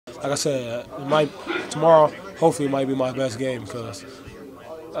like I said, tomorrow hopefully might be my best game because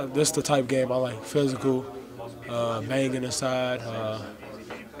this is the type of game I like: physical, banging inside,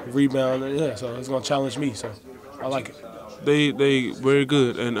 rebound. Yeah, so it's gonna challenge me. So I like it. They very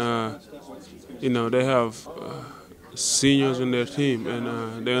good, and they have seniors in their team,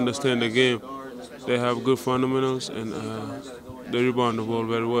 and they understand the game. They have good fundamentals, and they rebound the ball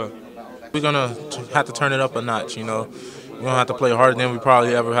very well. We're gonna have to turn it up a notch. We're gonna have to play harder than we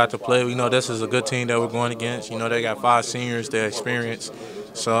probably ever had to play. We know this is a good team that we're going against. They got 5 seniors, they're experienced.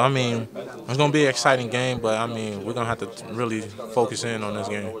 So I mean, it's gonna be an exciting game, but I mean, we're gonna have to really focus in on this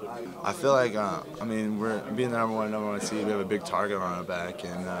game. I feel like, we're being the number one seed. We have a big target on our back,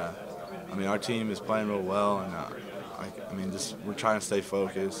 and our team is playing real well, and just we're trying to stay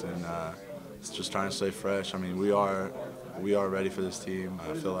focused and just trying to stay fresh. We are ready for this team.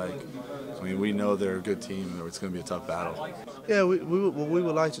 I feel like, we know they're a good team, and it's going to be a tough battle. Yeah, what we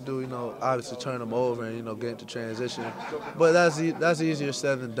would like to do, obviously turn them over and get into transition, but that's easier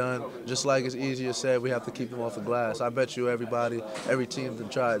said than done. Just like it's easier said, we have to keep them off the glass. I bet you every team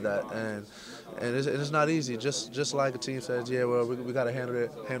has tried that, and it's not easy. Just like a team says, yeah, well, we got to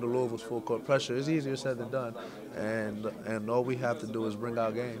handle Louisville's full court pressure. It's easier said than done, and all we have to do is bring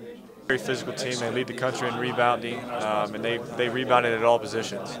our game. Very physical team. They lead the country in rebounding, and they rebounded at all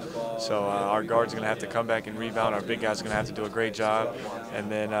positions. So our guards are going to have to come back and rebound. Our big guys are going to have to do a great job,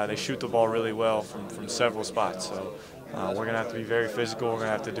 and then they shoot the ball really well from several spots. So we're going to have to be very physical. We're going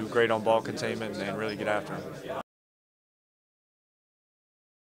to have to do great on ball containment and really get after them.